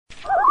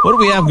What do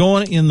we have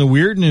going in the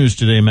weird news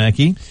today,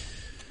 Mackie?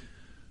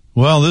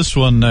 Well, this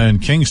one in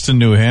Kingston,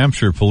 New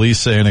Hampshire, police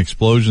say an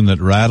explosion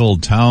that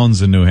rattled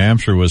towns in New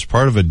Hampshire was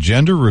part of a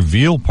gender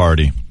reveal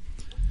party.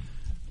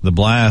 The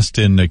blast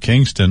in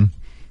Kingston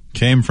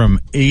came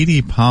from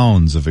 80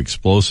 pounds of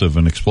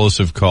an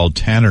explosive called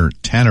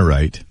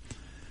tannerite.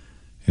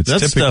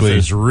 That stuff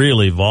is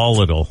really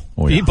volatile.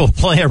 Oh, yeah. People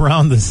play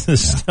around this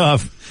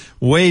stuff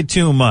way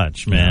too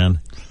much, man.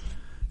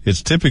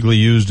 It's typically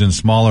used in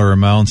smaller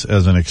amounts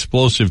as an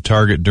explosive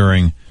target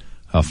during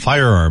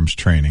firearms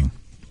training.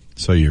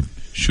 So you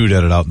shoot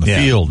at it out in the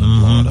field and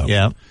blow it up.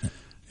 Yeah.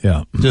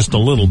 Yeah. Just a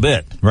little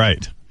bit.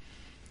 Right.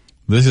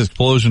 This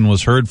explosion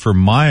was heard for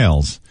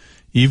miles,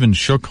 even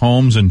shook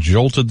homes and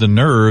jolted the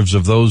nerves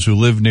of those who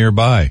lived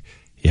nearby.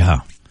 Yeah.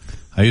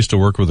 I used to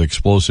work with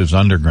explosives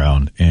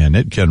underground, and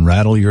it can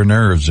rattle your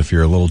nerves if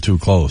you're a little too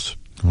close.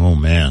 Oh,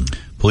 man.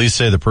 Police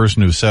say the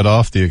person who set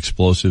off the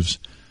explosives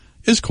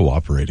is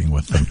cooperating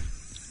with them.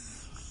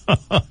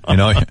 You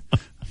know,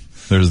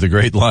 there's the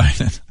great line.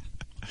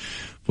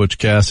 Butch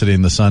Cassidy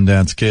and the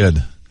Sundance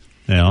Kid.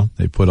 Yeah.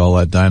 They put all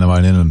that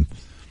dynamite in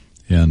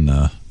and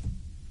to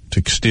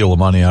steal the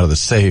money out of the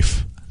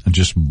safe and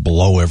just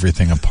blow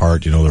everything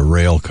apart, you know, the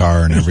rail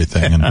car and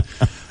everything. And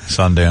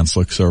Sundance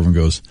looks over and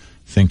goes,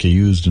 "Think you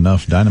used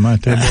enough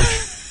dynamite there,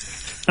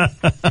 Butch?"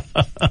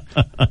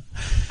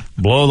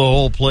 Blow the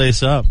whole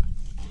place up.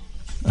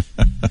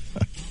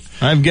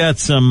 I've got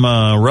some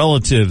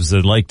relatives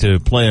that like to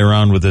play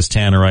around with this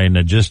tannerite, and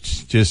it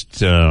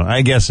just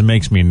I guess it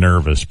makes me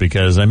nervous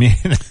because, I mean,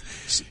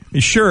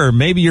 sure,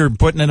 maybe you're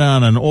putting it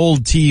on an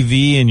old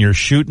TV and you're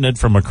shooting it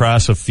from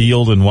across a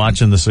field and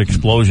watching this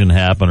explosion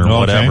happen or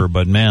whatever,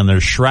 but man,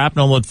 there's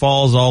shrapnel that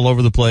falls all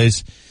over the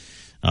place.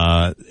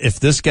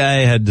 If this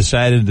guy had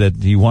decided that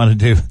he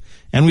wanted to,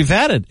 and we've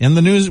had it in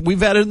the news,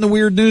 we've had it in the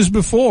weird news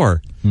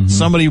before. Mm-hmm.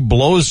 Somebody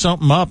blows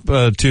something up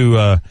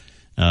to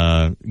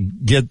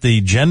get the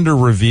gender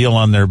reveal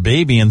on their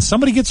baby, and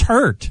somebody gets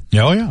hurt.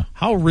 Oh, yeah.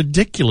 How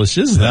ridiculous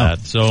is that?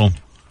 So,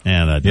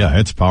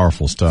 it's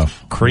powerful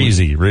stuff.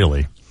 Crazy,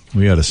 really.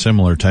 We had a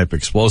similar type of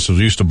explosives.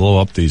 We used to blow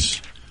up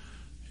these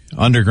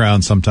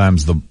underground.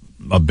 Sometimes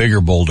a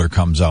bigger boulder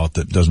comes out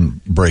that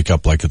doesn't break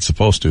up like it's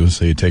supposed to,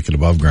 so you take it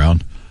above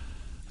ground.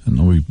 And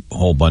a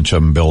whole bunch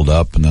of them build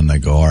up, and then they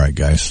go, "All right,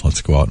 guys,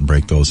 let's go out and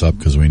break those up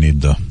because we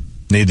need the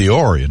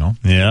ore, you know."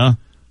 Yeah.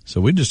 So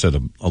we just had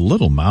a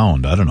little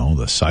mound, I don't know,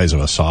 the size of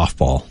a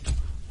softball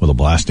with a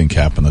blasting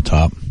cap in the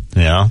top.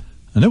 Yeah.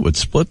 And it would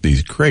split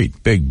these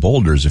great big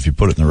boulders if you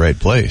put it in the right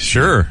place.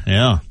 Sure,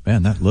 yeah.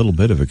 Man, that little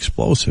bit of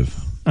explosive.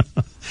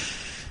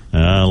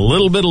 A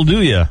little bit'll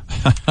do ya.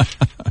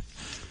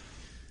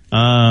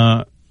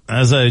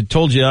 As I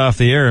told you off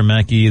the air,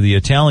 Mackie, the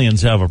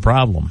Italians have a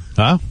problem.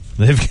 Huh?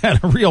 They've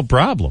got a real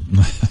problem.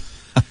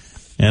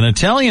 An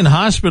Italian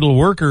hospital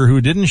worker who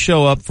didn't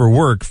show up for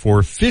work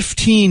for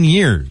 15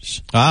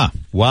 years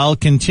while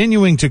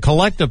continuing to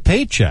collect a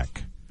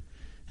paycheck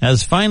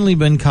has finally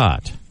been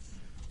caught.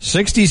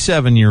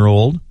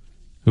 67-year-old,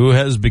 who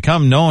has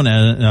become known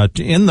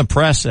in the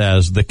press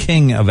as the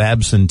king of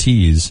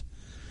absentees,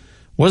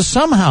 was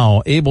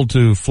somehow able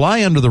to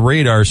fly under the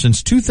radar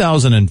since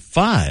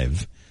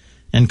 2005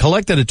 and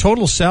collected a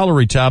total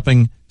salary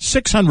topping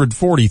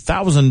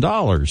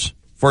 $640,000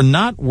 for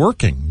not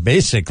working,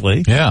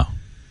 basically. Yeah.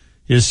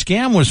 His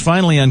scam was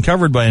finally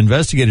uncovered by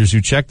investigators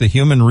who checked the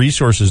Human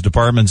Resources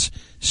Department's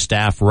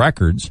staff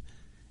records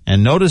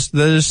and noticed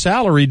that his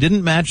salary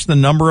didn't match the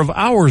number of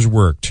hours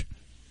worked.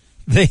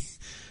 They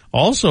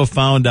also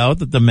found out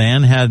that the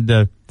man had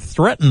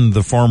threatened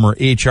the former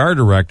HR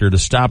director to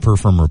stop her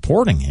from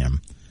reporting him.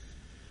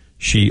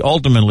 She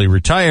ultimately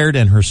retired,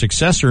 and her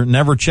successor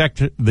never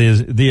checked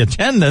the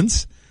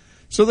attendance.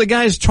 So the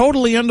guy's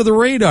totally under the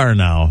radar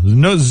now.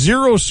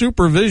 Zero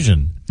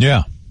supervision.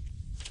 Yeah.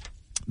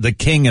 The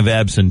king of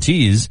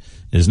absentees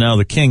is now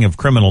the king of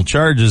criminal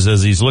charges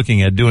as he's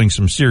looking at doing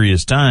some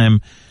serious time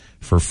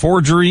for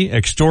forgery,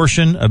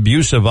 extortion,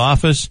 abuse of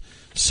office.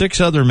 6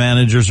 other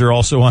managers are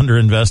also under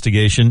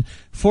investigation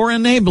for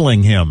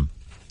enabling him.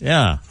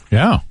 Yeah.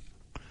 Yeah.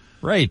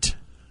 Right.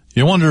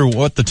 You wonder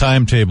what the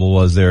timetable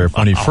was there.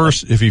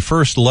 If he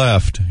first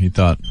left, he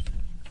thought,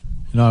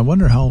 I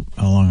wonder how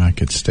long I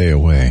could stay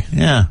away.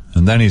 Yeah.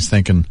 And then he's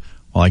thinking,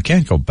 well, I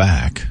can't go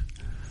back,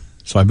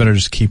 so I better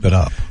just keep it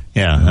up.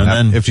 Yeah. And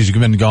then if he's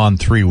been gone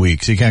 3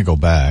 weeks, he can't go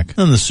back.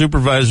 And the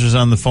supervisor's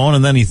on the phone,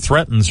 and then he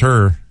threatens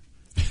her.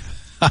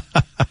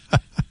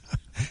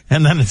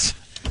 And then it's,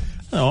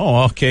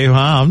 okay, well,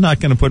 I'm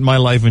not going to put my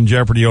life in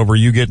jeopardy over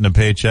you getting a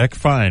paycheck.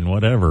 Fine,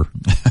 whatever.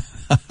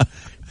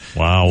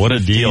 Wow, what a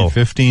deal.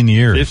 15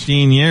 years.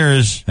 15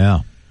 years. Yeah.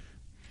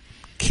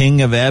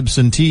 King of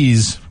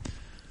absentees.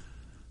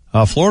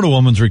 A Florida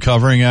woman's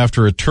recovering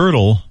after a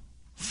turtle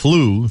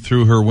flew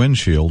through her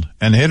windshield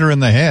and hit her in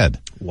the head.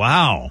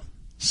 Wow.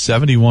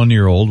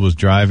 71-year-old was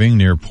driving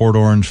near Port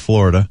Orange,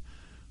 Florida,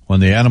 when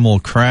the animal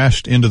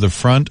crashed into the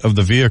front of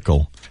the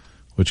vehicle,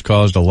 which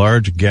caused a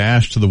large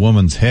gash to the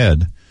woman's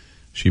head.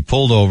 She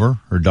pulled over.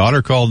 Her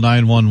daughter called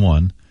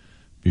 911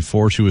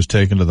 before she was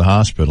taken to the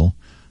hospital.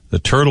 The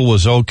turtle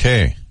was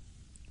okay.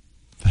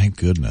 Thank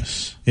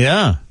goodness.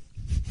 Yeah.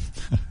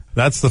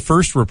 That's the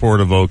first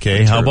report of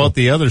okay. How about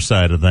the other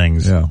side of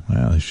things?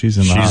 Yeah, she's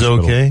in the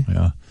hospital. She's okay?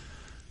 Yeah.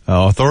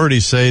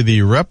 Authorities say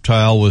the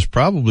reptile was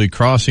probably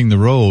crossing the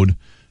road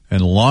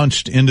and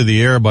launched into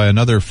the air by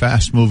another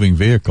fast-moving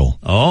vehicle.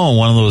 Oh,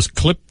 one of those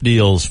clip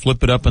deals.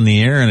 Flip it up in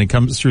the air and it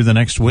comes through the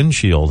next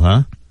windshield,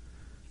 huh?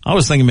 I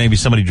was thinking maybe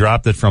somebody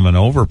dropped it from an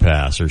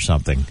overpass or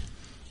something.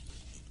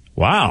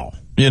 Wow.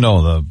 You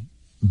know, the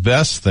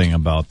best thing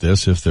about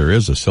this, if there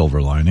is a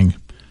silver lining,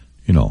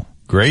 you know,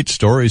 great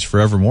stories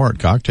forevermore at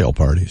cocktail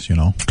parties, you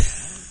know.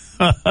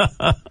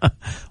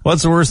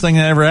 What's the worst thing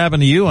that ever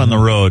happened to you on the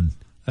road?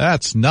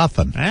 That's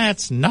nothing.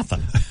 That's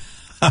nothing.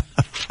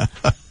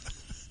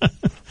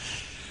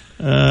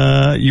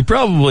 You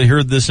probably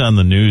heard this on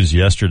the news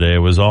yesterday. It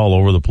was all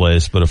over the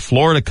place. But a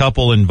Florida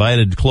couple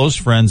invited close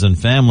friends and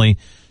family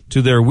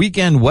to their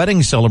weekend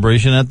wedding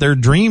celebration at their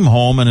dream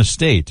home and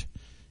estate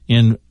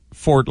in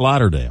Fort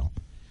Lauderdale.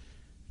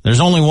 There's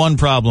only one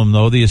problem,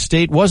 though. The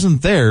estate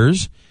wasn't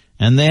theirs,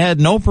 and they had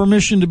no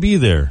permission to be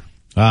there.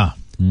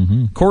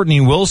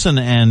 Courtney Wilson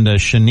and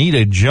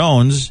Shanita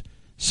Jones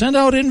sent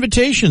out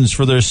invitations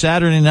for their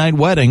Saturday night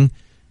wedding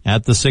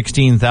at the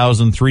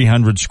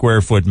 16,300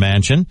 square foot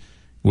mansion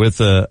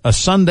with a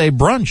Sunday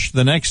brunch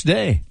the next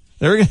day.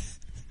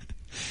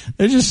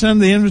 They just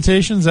send the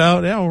invitations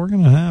out. Yeah, we're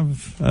going to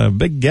have a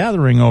big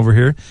gathering over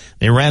here.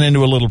 They ran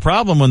into a little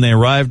problem when they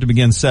arrived to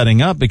begin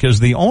setting up because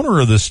the owner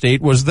of the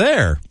estate was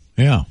there.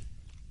 Yeah.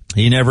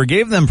 He never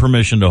gave them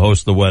permission to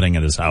host the wedding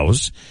at his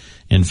house.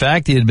 In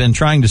fact, he had been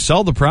trying to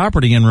sell the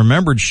property and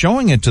remembered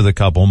showing it to the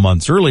couple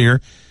months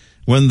earlier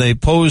when they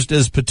posed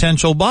as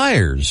potential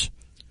buyers.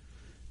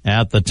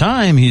 At the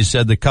time, he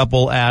said the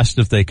couple asked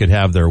if they could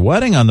have their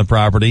wedding on the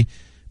property,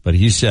 but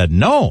he said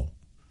no.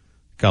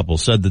 The couple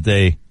said that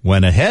they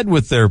went ahead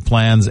with their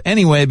plans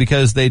anyway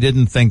because they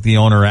didn't think the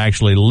owner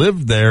actually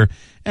lived there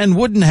and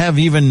wouldn't have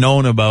even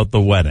known about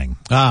the wedding.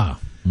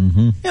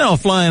 You know,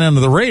 flying under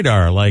the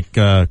radar like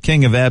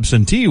King of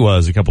Absentee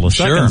was a couple of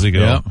seconds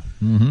ago.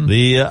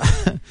 Yeah.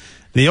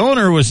 The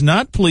owner was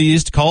not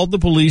pleased, called the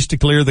police to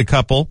clear the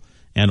couple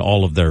and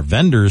all of their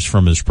vendors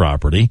from his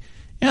property,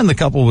 and the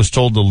couple was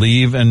told to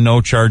leave and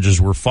no charges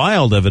were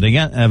filed.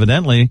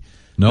 Evidently.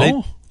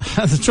 No?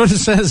 That's what it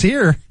says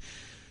here.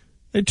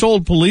 They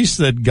told police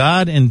that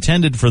God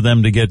intended for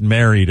them to get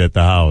married at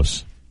the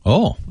house.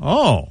 Oh.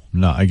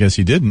 No, I guess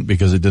he didn't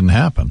because it didn't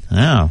happen.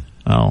 Yeah.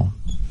 Oh.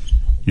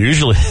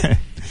 Usually.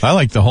 I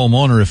like the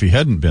homeowner if he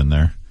hadn't been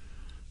there.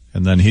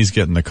 And then he's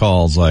getting the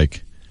calls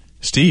like,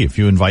 Steve,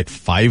 you invite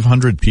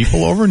 500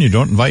 people over and you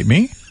don't invite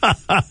me?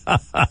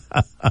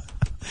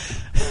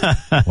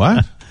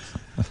 What?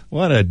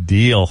 What a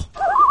deal.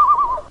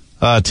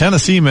 A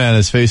Tennessee man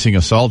is facing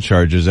assault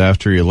charges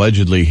after he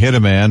allegedly hit a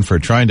man for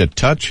trying to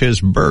touch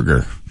his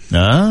burger.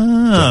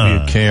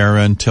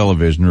 WKRN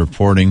television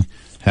reporting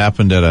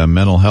happened at a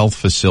mental health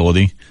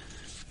facility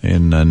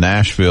in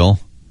Nashville.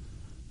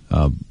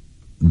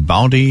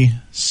 Bounty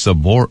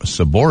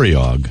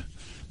Saboriog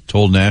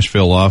told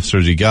Nashville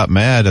officers he got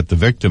mad at the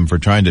victim for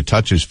trying to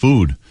touch his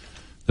food.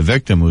 The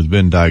victim, who's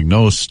been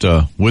diagnosed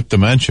with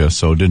dementia,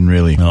 so didn't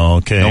really know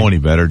any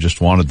better,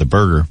 just wanted the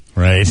burger.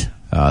 Right.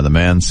 The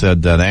man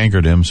said that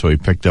angered him, so he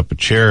picked up a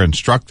chair and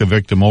struck the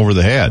victim over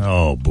the head.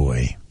 Oh,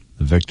 boy.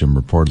 The victim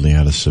reportedly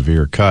had a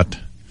severe cut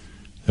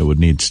that would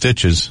need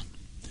stitches.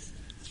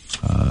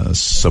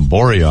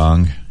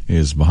 Saboriong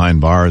is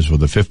behind bars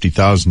with a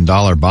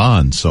 $50,000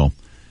 bond, so,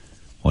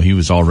 well, he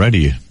was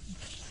already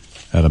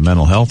at a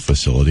mental health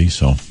facility,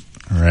 so.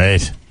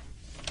 Right.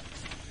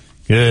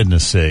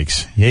 Goodness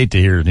sakes. You hate to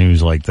hear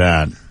news like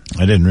that.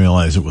 I didn't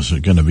realize it was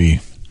going to be.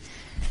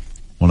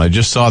 When I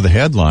just saw the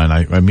headline,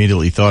 I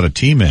immediately thought of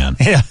T-Man.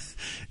 Yeah.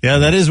 Yeah,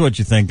 that is what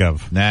you think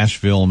of.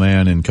 Nashville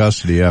man in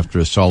custody after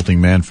assaulting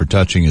man for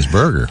touching his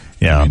burger.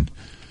 Yeah.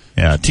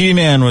 Yeah,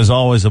 T-Man was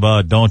always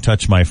about don't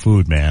touch my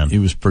food, man. He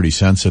was pretty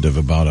sensitive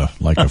about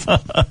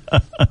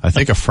I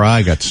think a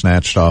fry got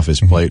snatched off his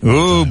plate.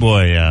 Oh,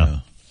 boy, yeah.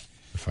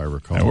 If I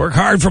recall. I work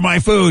hard for my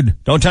food.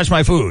 Don't touch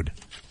my food.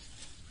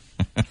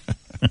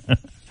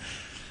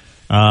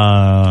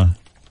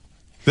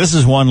 This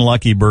is one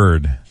lucky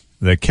bird.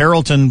 The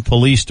Carrollton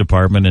Police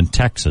Department in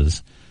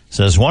Texas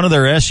says one of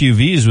their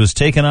SUVs was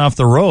taken off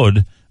the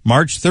road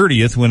March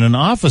 30th when an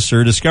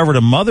officer discovered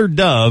a mother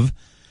dove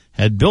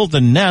had built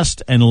a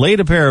nest and laid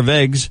a pair of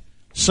eggs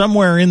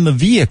somewhere in the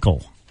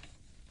vehicle.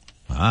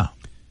 Ah.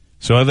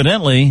 So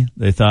evidently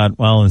they thought,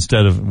 well,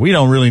 we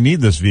don't really need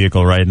this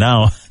vehicle right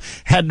now.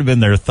 Hadn't been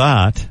their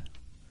thought.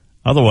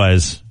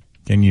 Otherwise,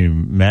 can you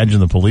imagine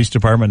the police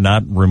department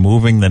not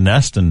removing the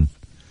nest and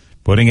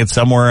putting it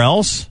somewhere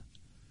else?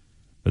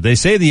 But they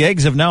say the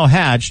eggs have now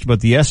hatched, but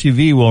the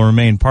SUV will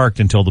remain parked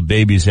until the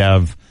babies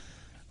have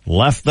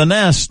left the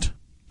nest.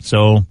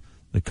 So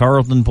the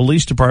Carrollton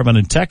Police Department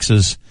in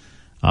Texas,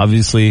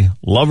 obviously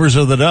lovers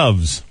of the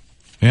doves.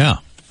 Yeah.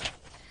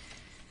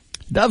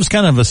 Dove's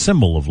kind of a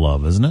symbol of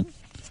love, isn't it?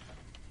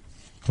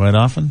 Quite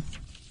often.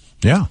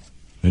 Yeah,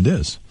 it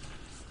is.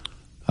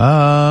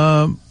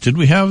 Did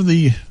we have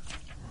the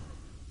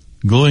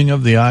gluing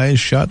of the eyes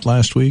shut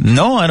last week?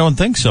 No, I don't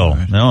think so.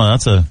 Right. No,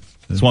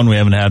 that's one we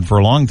haven't had for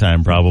a long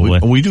time, probably.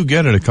 We do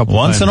get it a couple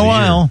once times in a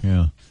while. Year.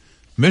 Yeah.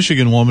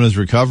 Michigan woman is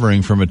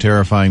recovering from a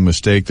terrifying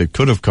mistake that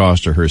could have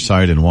cost her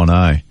sight in one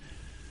eye.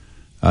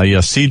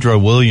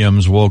 Yasidra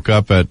Williams woke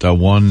up at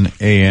 1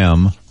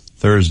 a.m.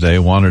 Thursday,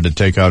 wanted to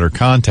take out her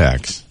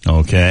contacts.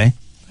 Okay.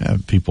 Yeah,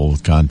 people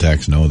with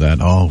contacts know that.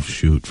 Oh,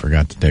 shoot,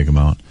 forgot to take them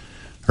out.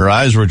 Her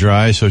eyes were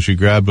dry, so she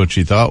grabbed what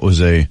she thought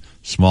was a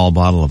small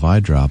bottle of eye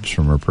drops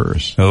from her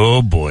purse.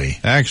 Oh, boy.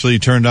 Actually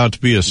turned out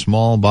to be a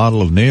small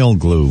bottle of nail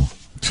glue.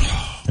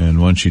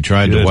 And when she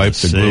tried to wipe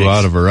the glue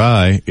out of her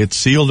eye, it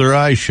sealed her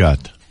eye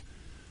shut.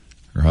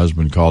 Her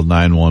husband called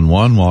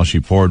 911 while she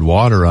poured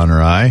water on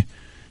her eye,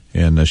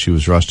 and she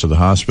was rushed to the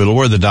hospital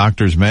where the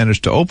doctors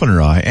managed to open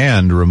her eye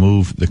and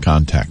remove the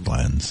contact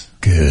lens.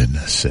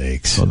 Goodness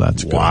sakes. So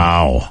that's good.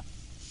 Wow.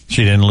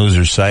 She didn't lose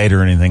her sight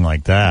or anything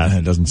like that.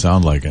 It doesn't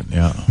sound like it,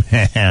 yeah.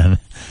 Man,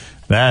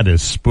 that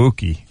is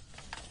spooky.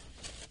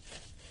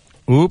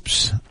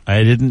 Oops,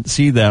 I didn't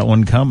see that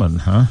one coming,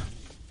 huh?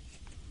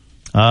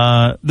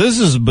 This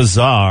is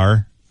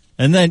bizarre,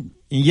 and then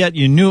yet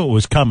you knew it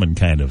was coming,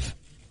 kind of.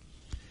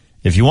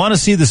 If you want to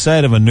see the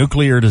site of a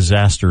nuclear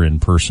disaster in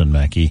person,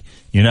 Mackie,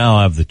 you now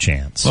have the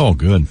chance. Oh,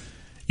 good.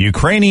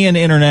 Ukrainian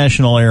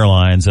International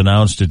Airlines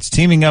announced it's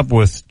teaming up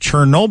with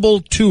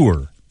Chernobyl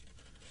Tour,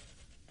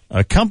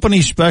 a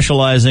company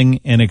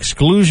specializing in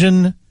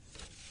exclusion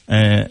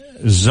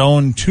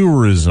zone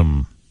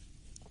tourism,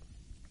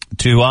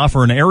 to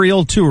offer an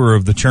aerial tour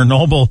of the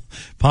Chernobyl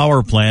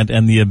power plant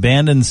and the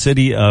abandoned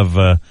city of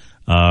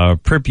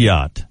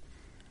Pripyat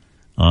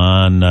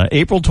on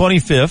April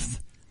 25th.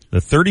 The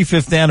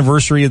 35th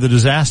anniversary of the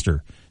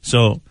disaster.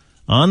 So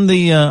on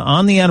the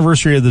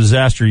anniversary of the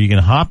disaster, you can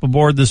hop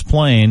aboard this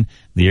plane.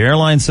 The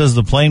airline says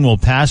the plane will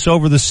pass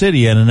over the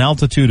city at an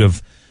altitude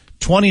of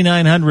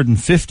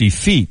 2,950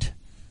 feet,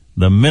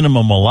 the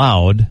minimum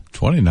allowed.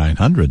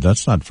 2,900?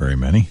 That's not very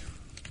many.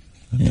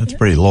 That's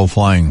pretty low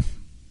flying.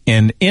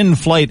 And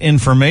in-flight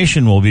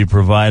information will be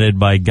provided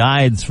by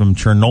guides from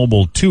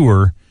Chernobyl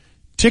Tour.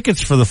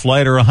 Tickets for the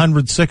flight are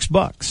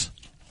 $106.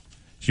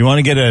 If you want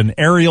to get an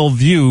aerial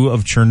view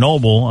of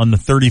Chernobyl on the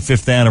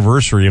 35th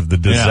anniversary of the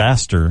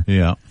disaster,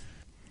 yeah.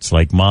 It's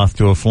like moth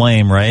to a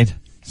flame, right?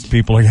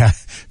 People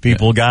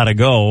got to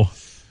go.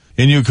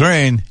 In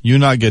Ukraine, you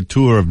not get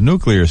tour of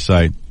nuclear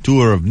site.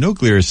 Tour of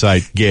nuclear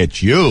site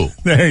get you.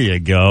 There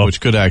you go.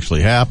 Which could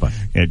actually happen.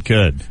 It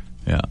could.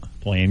 Yeah.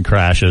 Plane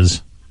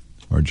crashes.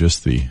 Or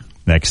just the...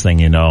 Next thing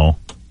you know.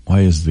 Why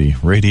is the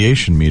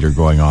radiation meter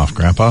going off,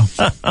 Grandpa?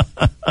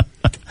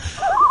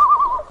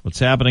 What's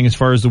happening as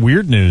far as the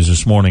weird news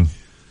this morning?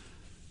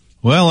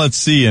 Well, let's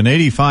see. An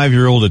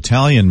 85-year-old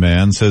Italian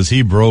man says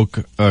he broke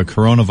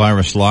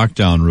coronavirus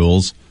lockdown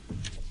rules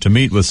to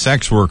meet with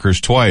sex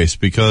workers twice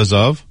because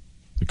of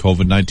the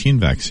COVID-19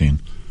 vaccine.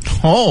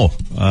 Oh,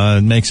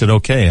 it makes it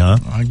okay, huh?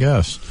 I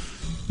guess.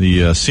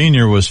 The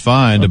senior was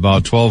fined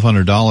about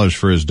 $1,200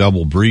 for his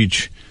double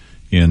breach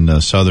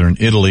in southern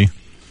Italy.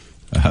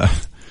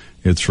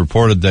 It's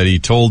reported that he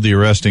told the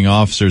arresting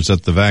officers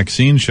that the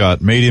vaccine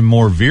shot made him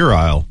more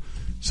virile,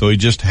 so he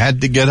just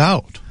had to get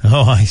out.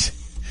 Oh,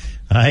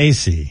 I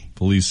see.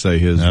 Police say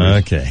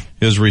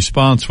his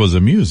response was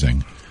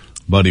amusing,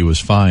 but he was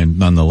fined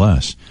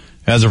nonetheless.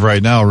 As of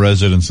right now,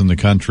 residents in the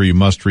country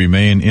must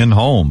remain in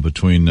home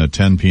between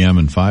 10 p.m.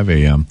 and 5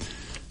 a.m.,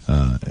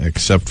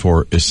 except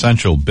for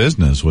essential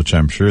business, which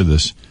I'm sure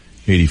this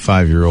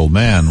 85-year-old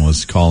man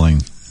was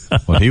calling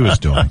what he was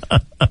doing.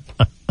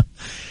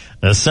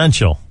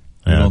 Essential.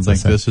 You don't think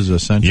this is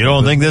essential? You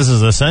don't think this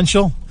is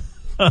essential?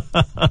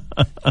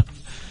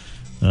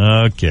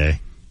 Okay.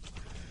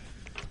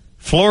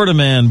 Florida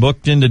man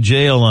booked into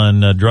jail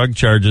on drug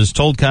charges,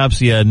 told cops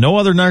he had no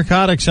other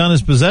narcotics on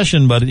his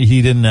possession, but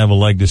he didn't have a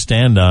leg to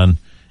stand on,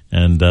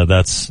 and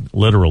that's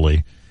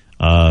literally.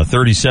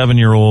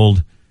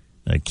 37-year-old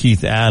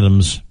Keith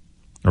Adams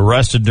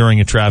arrested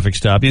during a traffic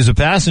stop. He's a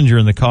passenger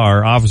in the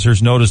car.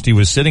 Officers noticed he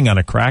was sitting on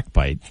a crack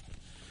pipe.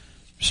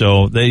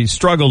 So he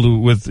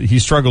struggled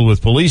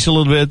with police a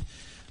little bit.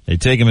 They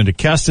take him into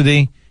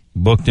custody,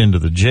 booked into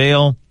the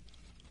jail,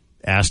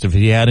 asked if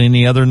he had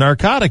any other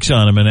narcotics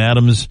on him, and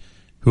Adams,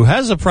 who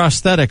has a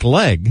prosthetic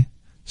leg,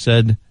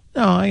 said,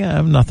 "No, I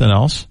have nothing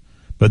else."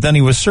 But then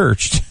he was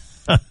searched.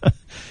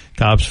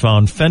 Cops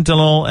found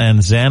fentanyl and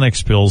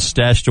Xanax pills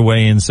stashed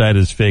away inside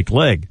his fake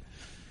leg.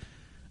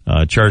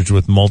 Charged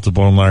with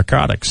multiple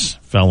narcotics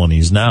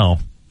felonies now.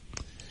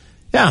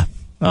 Yeah.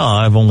 Well,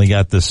 I've only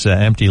got this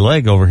empty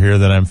leg over here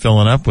that I'm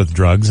filling up with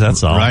drugs,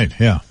 that's all. Right,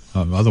 yeah.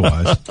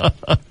 Otherwise.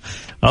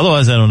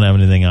 Otherwise, I don't have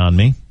anything on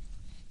me.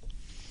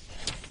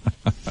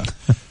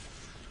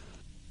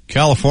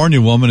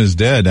 California woman is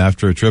dead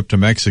after a trip to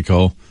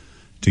Mexico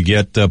to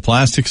get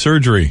plastic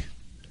surgery.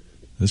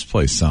 This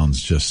place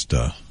sounds just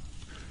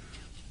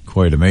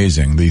quite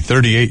amazing. The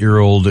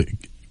 38-year-old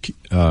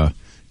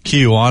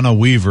Kiwana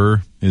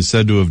Weaver is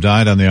said to have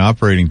died on the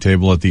operating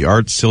table at the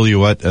Art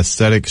Silhouette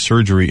Aesthetic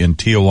Surgery in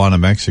Tijuana,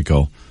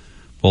 Mexico.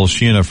 Both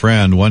she and a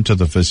friend went to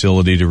the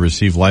facility to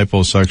receive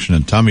liposuction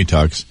and tummy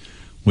tucks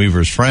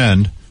Weaver's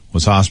friend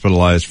was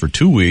hospitalized for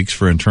 2 weeks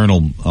for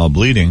internal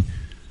bleeding,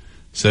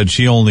 said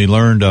she only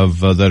learned of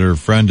that her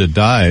friend had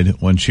died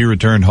when she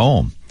returned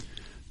home.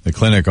 The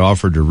clinic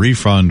offered to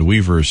refund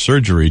Weaver's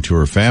surgery to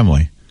her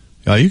family.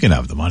 You can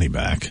have the money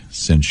back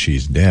since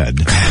she's dead.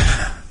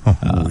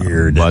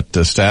 Weird. But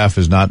the staff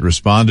has not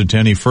responded to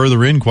any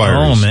further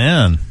inquiries. Oh,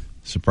 man.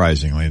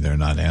 Surprisingly, they're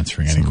not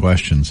answering any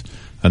questions.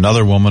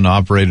 Another woman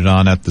operated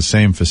on at the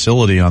same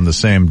facility on the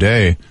same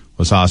day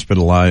was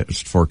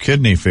hospitalized for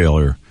kidney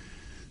failure.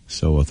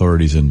 So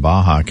authorities in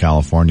Baja,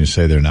 California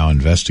say they're now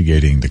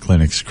investigating the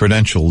clinic's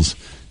credentials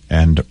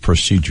and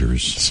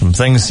procedures. Some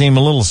things seem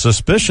a little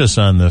suspicious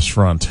on this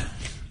front.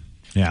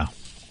 Yeah.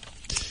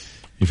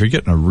 If you're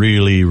getting a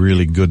really,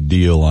 really good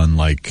deal on,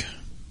 like,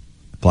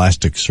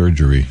 plastic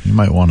surgery, you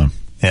might want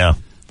to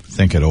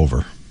think it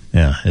over.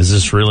 Yeah. Is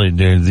this really,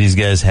 do these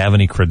guys have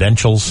any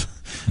credentials?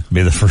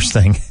 Be the first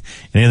thing.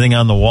 Anything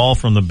on the wall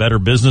from the Better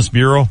Business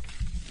Bureau?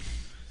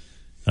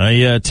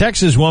 A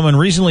Texas woman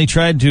recently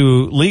tried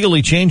to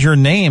legally change her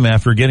name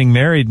after getting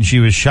married, and she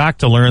was shocked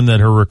to learn that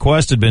her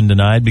request had been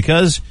denied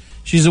because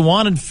she's a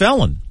wanted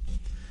felon.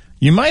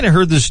 You might have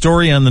heard this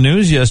story on the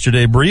news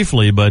yesterday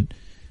briefly, but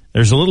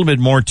there's a little bit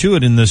more to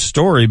it in this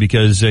story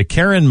because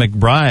Karen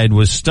McBride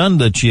was stunned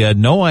that she had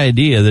no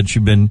idea that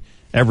she'd been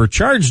ever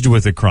charged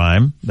with a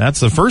crime. That's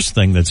the first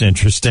thing that's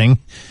interesting.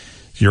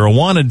 You're a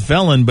wanted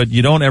felon, but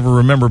you don't ever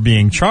remember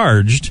being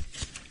charged.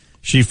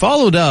 She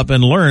followed up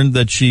and learned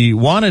that she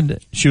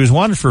was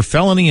wanted for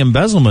felony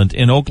embezzlement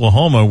in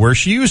Oklahoma, where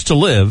she used to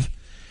live.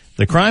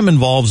 The crime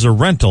involves a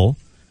rental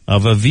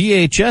of a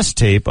VHS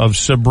tape of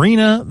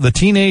Sabrina the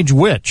Teenage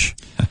Witch,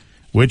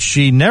 which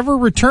she never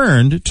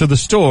returned to the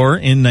store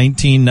in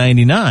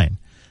 1999.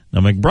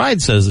 Now,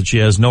 McBride says that she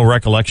has no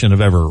recollection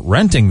of ever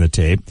renting the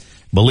tape,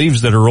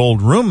 believes that her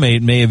old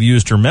roommate may have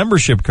used her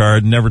membership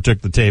card and never took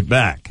the tape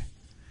back.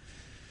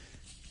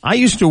 I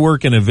used to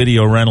work in a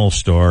video rental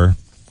store,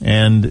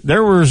 and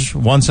there was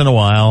once in a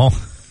while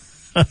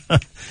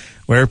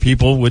where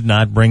people would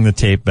not bring the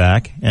tape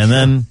back, and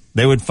then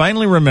they would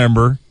finally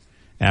remember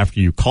after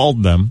you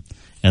called them,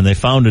 and they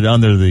found it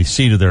under the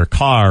seat of their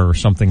car or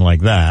something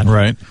like that.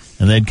 Right.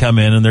 And they'd come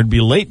in, and there'd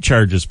be late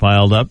charges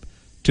piled up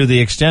to the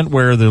extent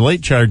where the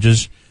late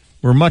charges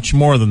were much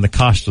more than the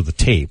cost of the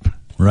tape.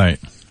 Right.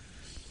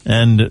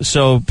 And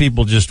so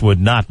people just would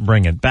not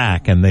bring it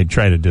back, and they'd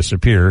try to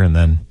disappear, and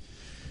then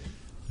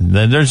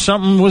there's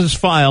something was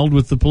filed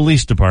with the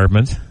police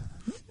department.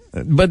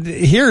 But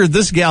here,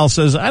 this gal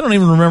says, I don't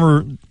even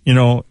remember,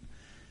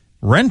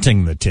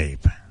 renting the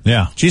tape.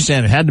 Yeah. She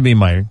said it had to be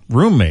my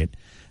roommate.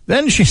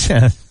 Then she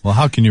said, well,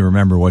 how can you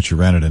remember what you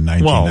rented in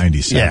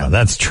 1997? Well, yeah,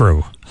 that's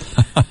true.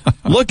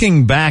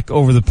 Looking back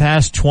over the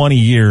past 20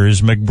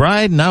 years,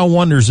 McBride now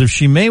wonders if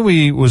she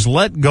maybe was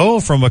let go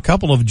from a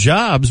couple of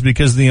jobs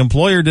because the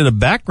employer did a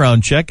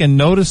background check and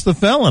noticed the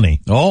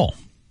felony. Oh,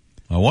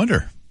 I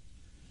wonder.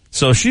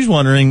 So she's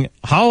wondering,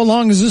 how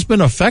long has this been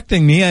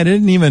affecting me? I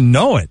didn't even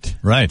know it.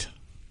 Right.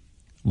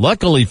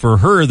 Luckily for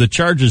her, the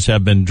charges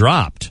have been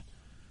dropped.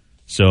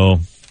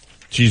 So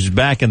she's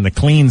back in the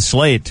clean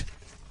slate,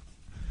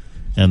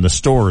 and the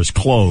store is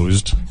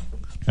closed,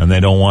 and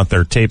they don't want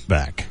their tape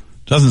back.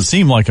 Doesn't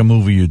seem like a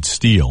movie you'd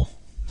steal.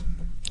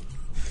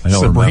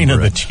 Sabrina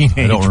the Teenage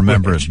Witch. I don't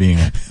remember it being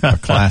a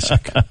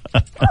classic.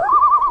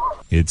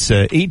 It's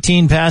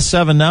 18 past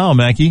 7 now,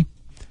 Mackie.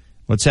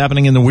 What's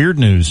happening in the weird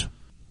news?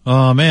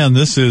 Oh, man,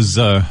 this is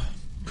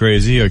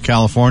crazy. A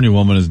California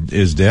woman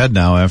is dead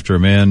now after a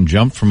man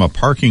jumped from a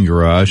parking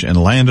garage and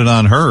landed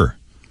on her.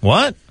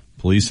 What?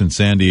 Police in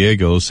San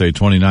Diego say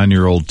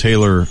 29-year-old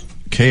Taylor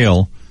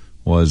Kale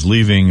was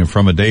leaving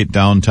from a date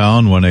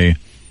downtown when a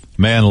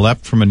man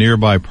leapt from a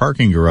nearby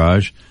parking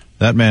garage.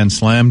 That man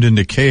slammed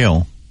into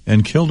Kale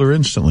and killed her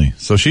instantly.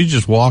 So she's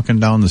just walking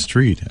down the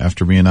street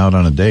after being out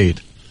on a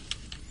date,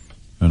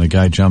 and a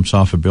guy jumps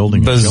off a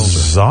building and kills her.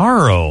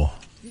 Bizarro.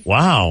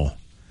 Wow.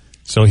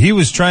 So he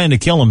was trying to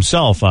kill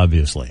himself,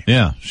 obviously.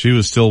 Yeah, she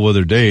was still with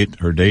her date.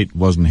 Her date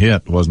wasn't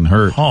hit, wasn't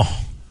hurt.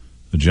 Oh.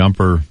 The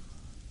jumper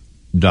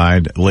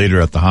died later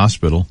at the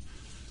hospital.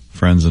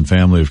 Friends and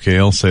family of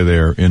Kale say they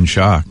are in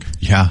shock.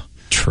 Yeah.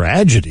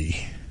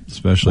 Tragedy.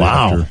 Especially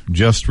after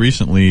just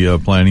recently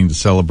planning to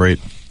celebrate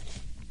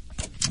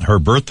her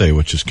birthday,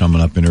 which is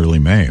coming up in early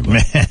May.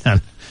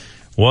 Man,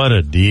 what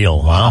a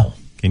deal. Wow.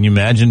 Can you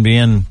imagine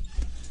being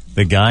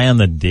the guy on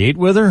the date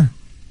with her?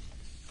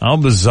 How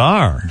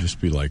bizarre.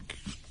 Just be like,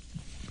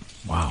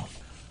 wow.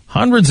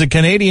 Hundreds of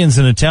Canadians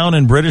in a town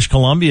in British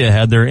Columbia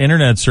had their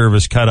internet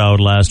service cut out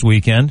last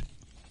weekend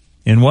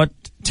in what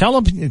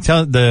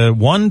the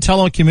one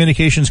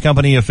telecommunications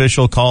company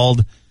official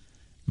called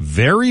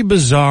very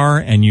bizarre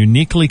and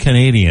uniquely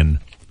Canadian.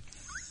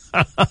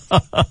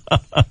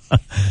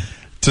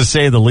 To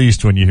say the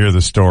least when you hear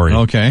the story.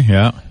 Okay,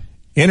 yeah.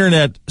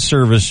 Internet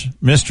service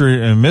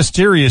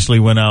mysteriously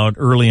went out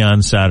early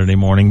on Saturday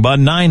morning. About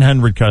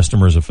 900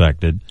 customers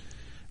affected.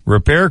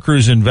 Repair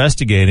crews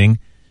investigating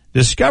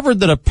discovered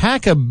that a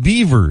pack of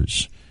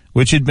beavers,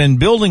 which had been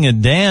building a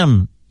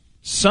dam,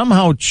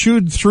 somehow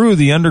chewed through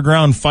the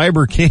underground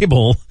fiber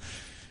cable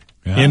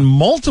in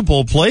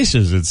multiple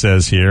places, it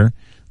says here.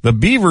 The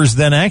beavers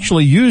then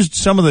actually used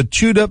some of the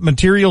chewed up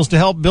materials to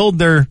help build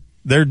their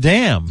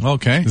dam.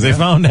 Okay. They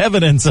found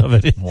evidence of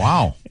it.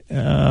 Wow.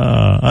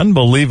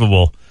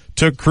 Unbelievable.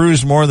 Took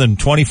crews more than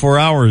 24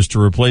 hours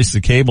to replace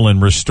the cable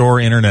and restore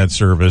internet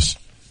service.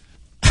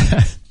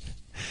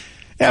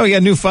 Yeah, we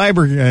got new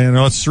fiber.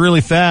 It's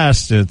really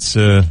fast. It's,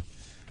 the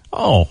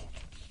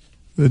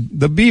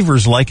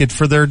beavers like it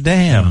for their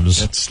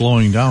dams. It's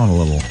slowing down a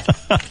little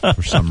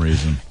for some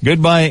reason.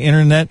 Goodbye,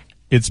 internet.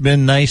 It's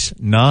been nice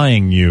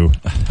gnawing you.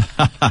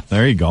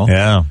 There you go.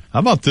 Yeah. How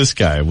about this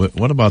guy?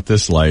 What about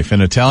this life?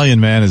 An Italian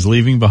man is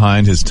leaving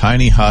behind his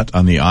tiny hut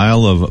on the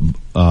Isle of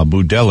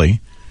Budelli,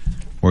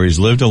 where he's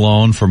lived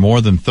alone for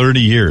more than 30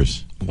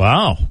 years.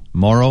 Wow.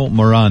 Mauro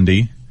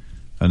Morandi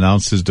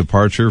announced his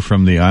departure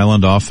from the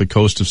island off the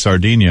coast of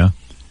Sardinia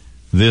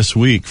this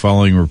week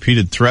following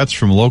repeated threats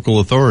from local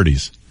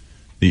authorities.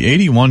 The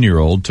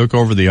 81-year-old took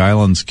over the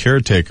island's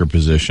caretaker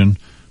position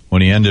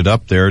when he ended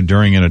up there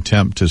during an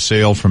attempt to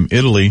sail from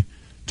Italy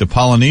to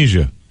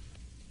Polynesia.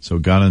 So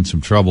got in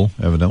some trouble,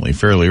 evidently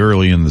fairly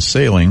early in the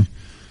sailing.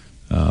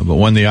 But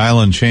when the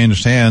island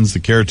changed hands, the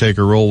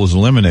caretaker role was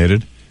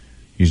eliminated.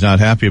 He's not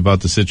happy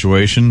about the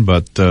situation,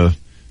 but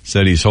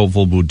said he's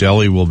hopeful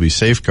Budelli will be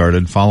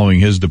safeguarded following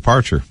his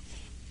departure.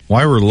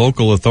 Why were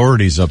local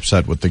authorities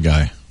upset with the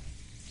guy?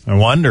 I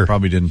wonder.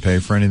 Probably didn't pay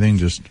for anything,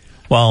 just he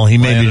maybe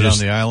landed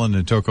just on the island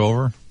and took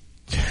over.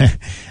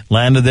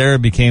 landed there,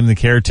 became the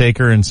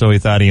caretaker, and so he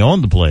thought he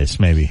owned the place,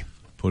 maybe.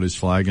 Put his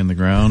flag in the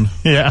ground.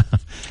 Yeah,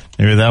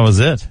 maybe that was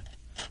it.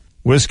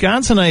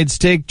 Wisconsinites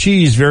take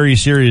cheese very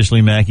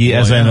seriously, Mackie,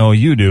 as I know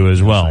you do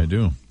as well. I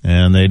do.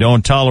 And they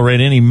don't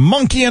tolerate any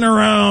monkeying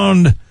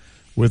around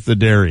with the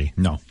dairy.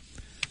 No.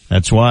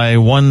 That's why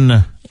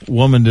one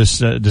woman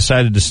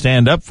decided to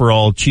stand up for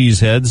all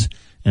cheeseheads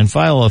and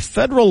file a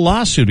federal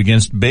lawsuit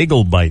against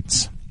Bagel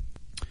Bites.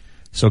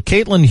 So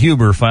Caitlin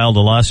Huber filed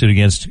a lawsuit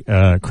against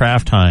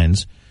Kraft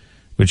Heinz,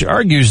 which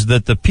argues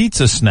that the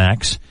pizza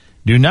snacks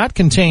do not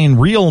contain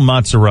real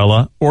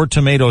mozzarella or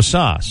tomato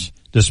sauce,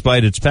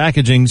 despite its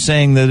packaging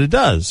saying that it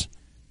does.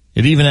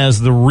 It even has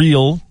the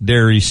real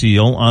dairy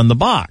seal on the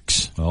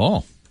box.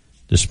 Oh.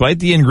 Despite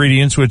the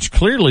ingredients, which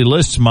clearly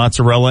lists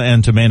mozzarella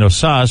and tomato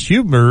sauce,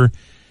 Huber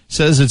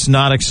says it's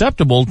not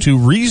acceptable to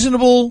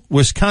reasonable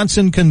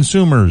Wisconsin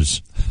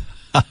consumers.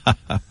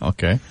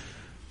 Okay.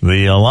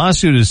 The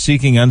lawsuit is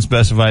seeking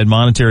unspecified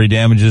monetary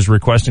damages,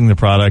 requesting the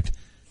product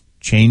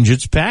change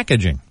its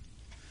packaging.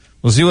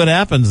 We'll see what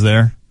happens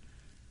there.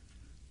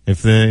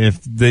 If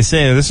they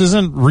say this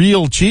isn't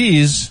real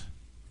cheese,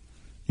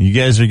 you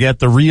guys are get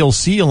the real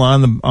seal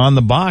on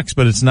the box,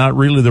 but it's not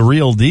really the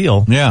real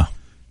deal. Yeah.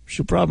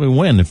 She'll probably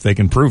win if they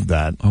can prove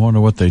that. I wonder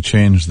what they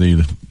changed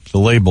the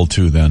label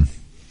to then.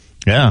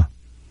 Yeah.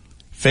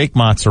 Fake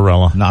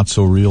mozzarella. Not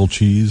so real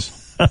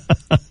cheese.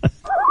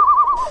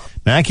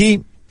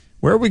 Mackie,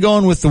 where are we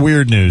going with the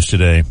weird news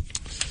today?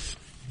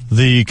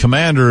 The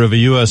commander of a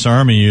U.S.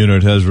 Army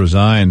unit has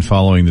resigned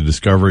following the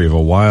discovery of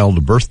a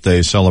wild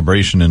birthday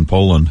celebration in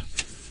Poland.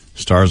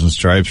 Stars and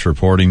Stripes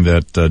reporting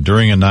that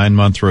during a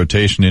 9-month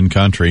rotation in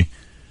country,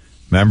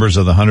 members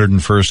of the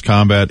 101st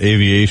Combat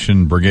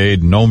Aviation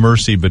Brigade No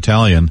Mercy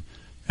Battalion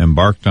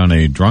embarked on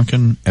a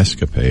drunken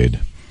escapade.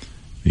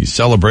 The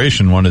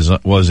celebration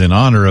was in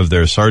honor of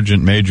their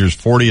Sergeant Major's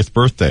 40th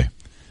birthday.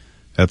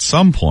 At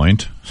some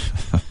point,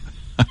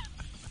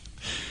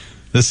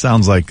 this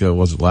sounds like,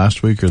 was it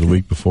last week or the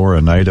week before,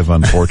 a night of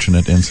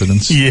unfortunate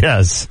incidents?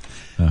 Yes.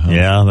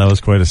 Yeah, that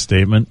was quite a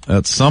statement.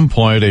 At some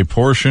point, a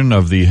portion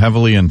of the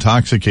heavily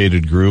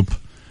intoxicated group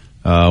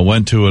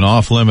went to an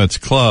off-limits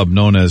club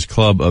known as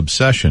Club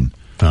Obsession,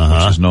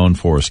 which is known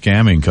for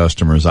scamming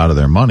customers out of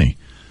their money.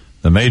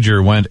 The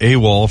major went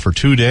AWOL for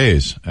 2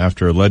 days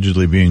after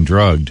allegedly being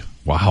drugged.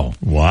 Wow.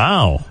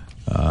 Wow.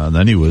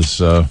 Then he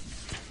was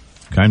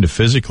kind of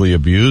physically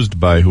abused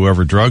by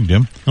whoever drugged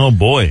him. Oh,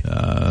 boy.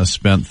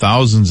 Spent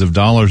thousands of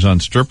dollars on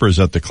strippers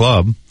at the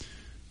club.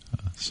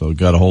 So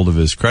got a hold of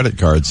his credit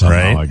card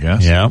somehow, I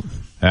guess. Yeah.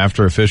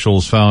 After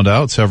officials found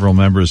out, several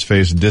members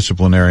faced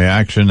disciplinary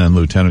action, and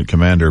Lieutenant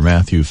Commander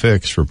Matthew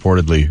Fix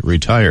reportedly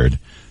retired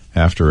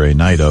after a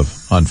night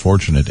of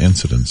unfortunate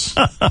incidents.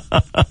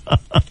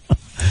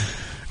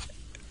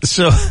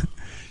 So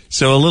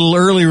a little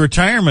early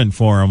retirement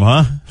for him,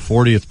 huh?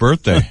 40th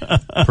birthday.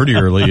 Pretty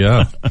early,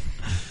 yeah.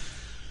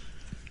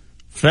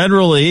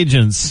 Federal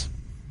agents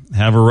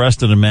have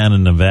arrested a man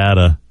in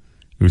Nevada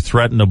who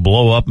threatened to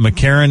blow up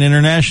McCarran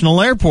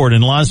International Airport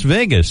in Las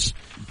Vegas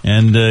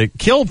and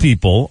kill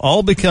people,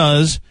 all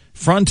because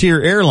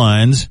Frontier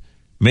Airlines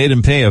made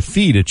him pay a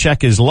fee to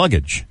check his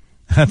luggage.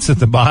 That's at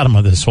the bottom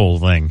of this whole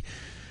thing.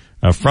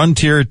 A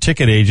Frontier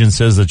ticket agent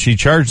says that she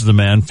charged the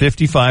man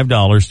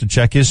 $55 to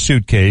check his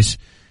suitcase,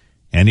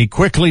 and he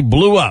quickly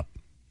blew up,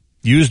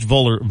 used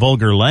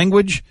vulgar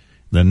language.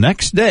 The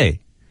next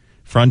day,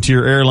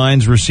 Frontier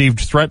Airlines received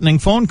threatening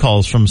phone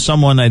calls from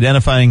someone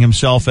identifying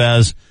himself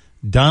as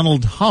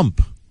Donald Hump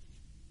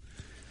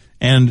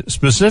and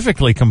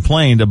specifically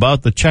complained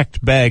about the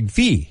checked bag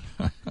fee.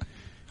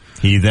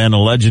 He then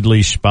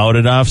allegedly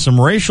spouted off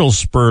some racial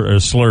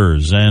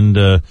slurs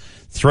and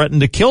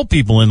threatened to kill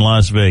people in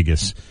Las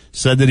Vegas.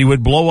 Said that he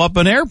would blow up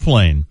an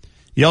airplane.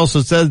 He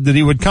also said that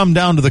he would come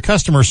down to the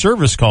customer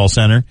service call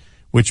center,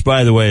 which,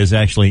 by the way, is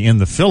actually in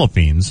the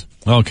Philippines.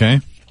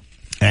 Okay.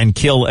 And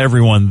kill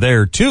everyone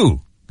there,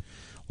 too.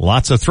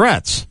 Lots of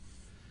threats.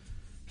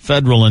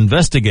 Federal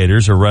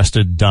investigators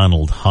arrested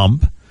Donald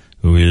Hump,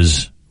 who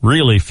is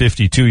really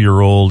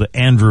 52-year-old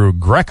Andrew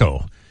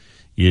Greco.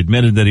 He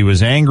admitted that he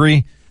was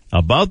angry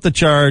about the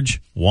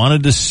charge,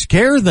 wanted to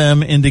scare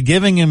them into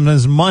giving him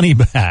his money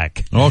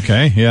back.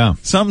 Okay, yeah.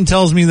 Something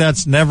tells me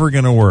that's never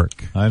going to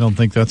work. I don't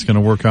think that's going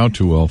to work out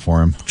too well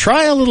for him.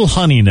 Try a little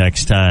honey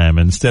next time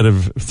instead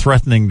of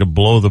threatening to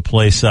blow the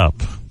place up.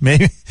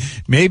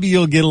 Maybe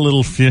you'll get a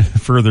little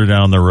further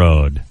down the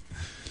road.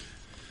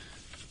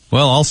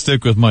 Well, I'll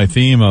stick with my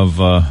theme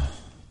of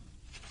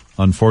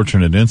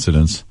unfortunate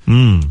incidents.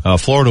 A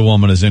Florida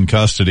woman is in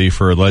custody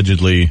for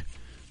allegedly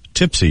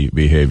tipsy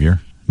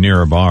behavior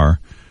near a bar.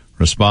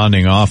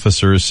 Responding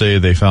officers say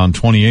they found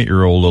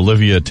 28-year-old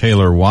Olivia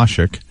Taylor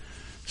Washik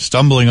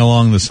stumbling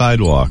along the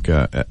sidewalk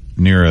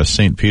near a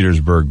St.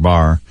 Petersburg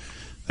bar.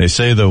 They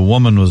say the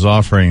woman was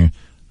offering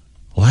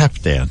lap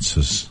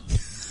dances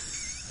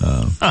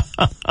to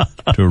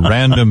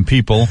random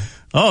people.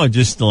 Oh,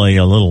 just like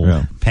a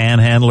little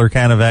panhandler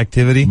kind of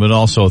activity? But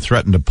also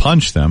threatened to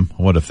punch them.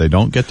 What if they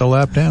don't get the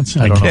lap dance?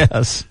 I don't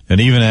guess. know.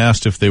 And even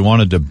asked if they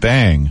wanted to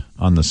bang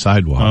on the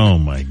sidewalk. Oh,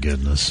 my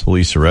goodness.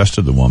 Police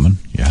arrested the woman,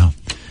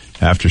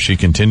 after she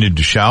continued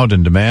to shout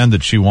and demand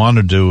that she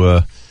wanted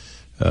to,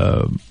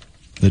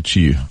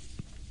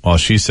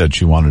 she said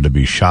she wanted to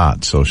be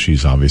shot, so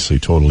she's obviously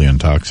totally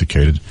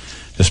intoxicated,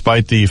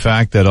 despite the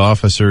fact that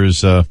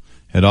officers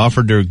had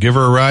offered to give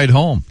her a ride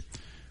home.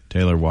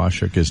 Taylor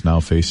Washik is now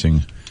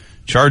facing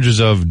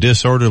charges of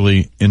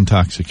disorderly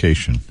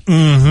intoxication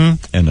and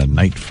a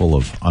night full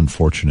of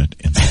unfortunate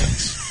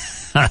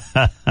incidents.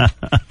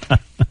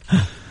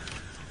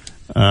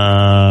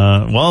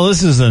 Well,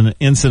 this is an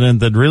incident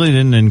that really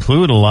didn't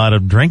include a lot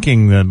of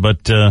drinking,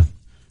 but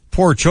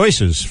poor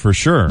choices for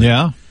sure.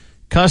 Yeah.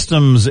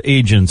 Customs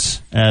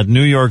agents at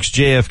New York's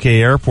JFK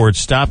airport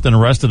stopped and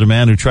arrested a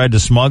man who tried to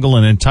smuggle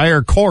an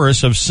entire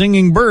chorus of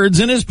singing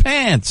birds in his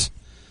pants.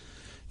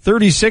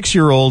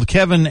 36-year-old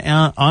Kevin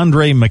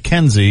Andre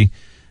McKenzie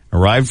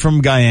arrived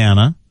from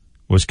Guyana,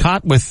 was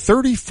caught with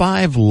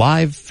 35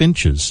 live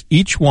finches,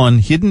 each one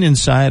hidden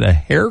inside a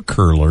hair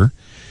curler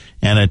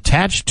and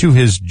attached to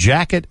his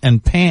jacket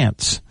and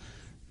pants.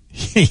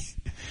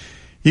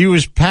 He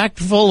was packed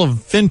full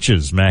of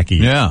finches, Mackie.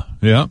 Yeah.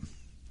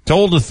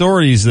 Told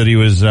authorities that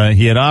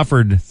he had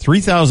offered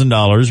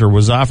 $3,000 or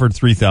was offered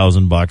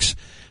 $3,000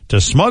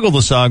 to smuggle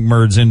the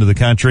songbirds into the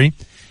country.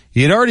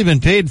 He had already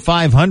been paid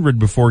 $500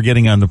 before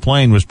getting on the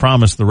plane, was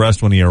promised the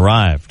rest when he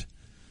arrived.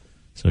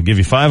 So I'll give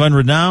you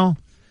 $500 now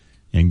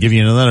and give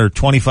you another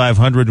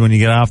 $2,500 when you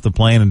get off the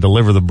plane and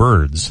deliver the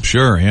birds.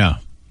 Sure, yeah.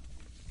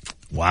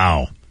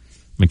 Wow.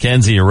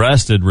 McKenzie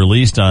arrested,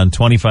 released on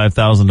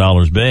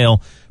 $25,000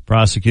 bail.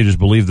 Prosecutors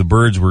believe the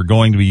birds were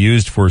going to be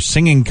used for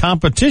singing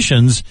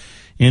competitions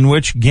in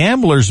which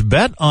gamblers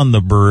bet on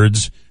the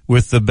birds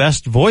with the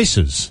best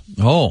voices.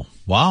 Oh,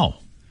 wow.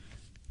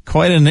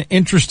 Quite an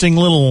interesting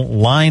little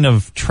line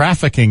of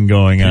trafficking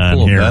going on here.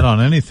 People will bet on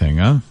anything,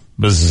 huh?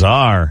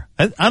 Bizarre.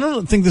 I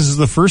don't think this is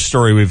the first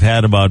story we've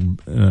had about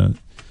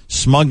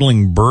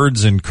smuggling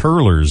birds and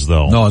curlers,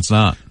 though. No, it's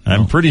not.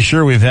 I'm pretty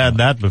sure we've had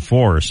that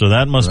before, so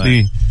that must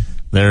be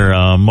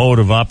their mode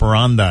of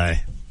operandi.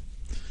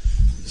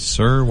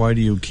 Sir, why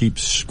do you keep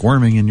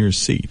squirming in your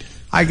seat?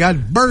 I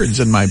got birds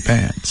in my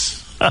pants.